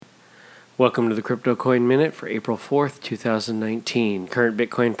Welcome to the Crypto Coin Minute for April 4th, 2019. Current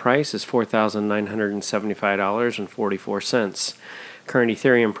Bitcoin price is $4,975.44. Current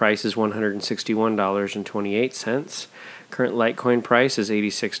Ethereum price is $161.28. Current Litecoin price is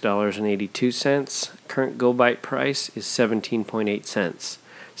 $86.82. Current GoByte price is 17.8 cents.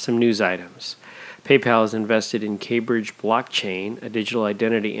 Some news items. PayPal is invested in Cambridge Blockchain, a digital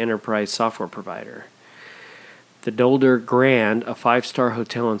identity enterprise software provider. The Dolder Grand, a 5-star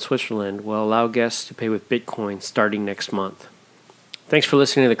hotel in Switzerland, will allow guests to pay with Bitcoin starting next month. Thanks for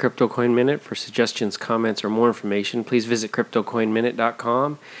listening to the Crypto Coin Minute. For suggestions, comments, or more information, please visit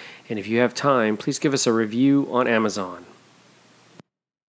CryptoCoinMinute.com. And if you have time, please give us a review on Amazon.